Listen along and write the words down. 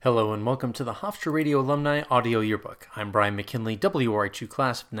Hello and welcome to the Hofstra Radio Alumni Audio Yearbook. I'm Brian McKinley, WRHU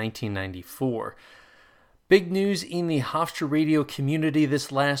class of 1994. Big news in the Hofstra Radio community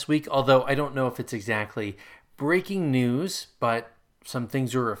this last week, although I don't know if it's exactly breaking news, but some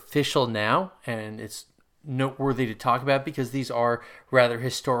things are official now, and it's noteworthy to talk about because these are rather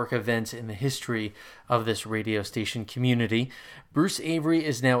historic events in the history of this radio station community. Bruce Avery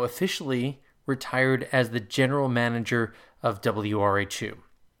is now officially retired as the general manager of WRHU.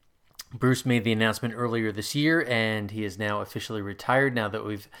 Bruce made the announcement earlier this year, and he is now officially retired now that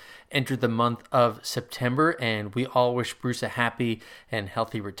we've entered the month of September, and we all wish Bruce a happy and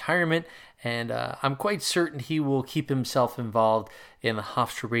healthy retirement, and I'm quite certain he will keep himself involved in the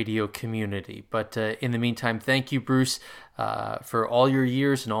Hofstra Radio community. But in the meantime, thank you, Bruce, for all your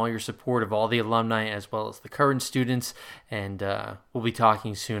years and all your support of all the alumni as well as the current students, and we'll be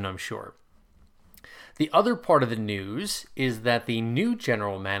talking soon, I'm sure. The other part of the news is that the new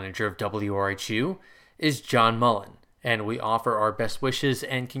general manager of WRHU is John Mullen, and we offer our best wishes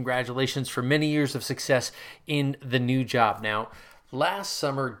and congratulations for many years of success in the new job. Now, last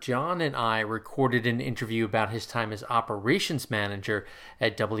summer, John and I recorded an interview about his time as operations manager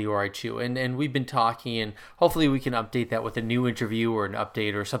at WRHU, and we've been talking, and hopefully we can update that with a new interview or an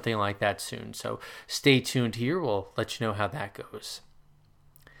update or something like that soon. So stay tuned here. We'll let you know how that goes.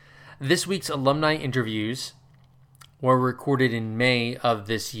 This week's alumni interviews were recorded in May of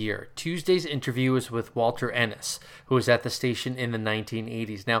this year. Tuesday's interview was with Walter Ennis, who was at the station in the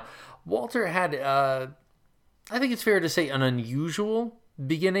 1980s. Now, Walter had, I think it's fair to say, an unusual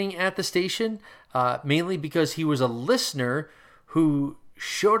beginning at the station, mainly because he was a listener who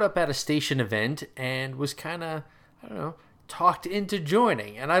showed up at a station event and was kind of, talked into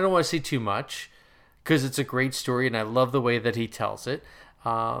joining. And I don't want to say too much because it's a great story and I love the way that he tells it.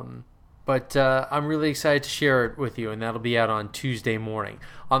 But I'm really excited to share it with you, and that'll be out on Tuesday morning.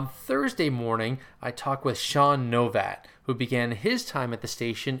 On Thursday morning, I talked with Sean Novat, who began his time at the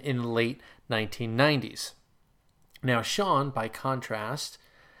station in the late 1990s. Now, Sean, by contrast,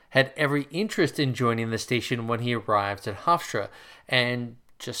 had every interest in joining the station when he arrived at Hofstra, and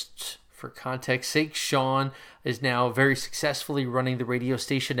just for context sake, Sean is now very successfully running the radio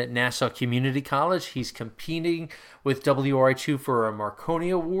station at Nassau Community College. He's competing with WRHU for a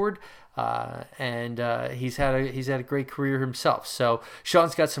Marconi Award, and he's had a great career himself. So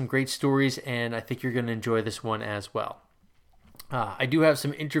Sean's got some great stories, and I think you're going to enjoy this one as well. I do have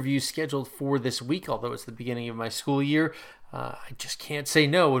some interviews scheduled for this week, although it's the beginning of my school year. I just can't say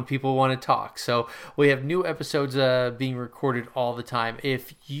no when people want to talk. So we have new episodes being recorded all the time.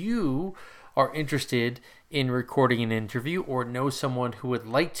 If you are interested in recording an interview or know someone who would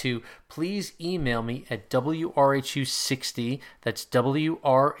like to, please email me at WRHU60, that's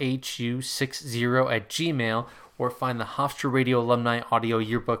WRHU60 at Gmail, or find the Hofstra Radio Alumni Audio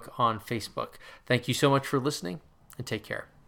Yearbook on Facebook. Thank you so much for listening, and take care.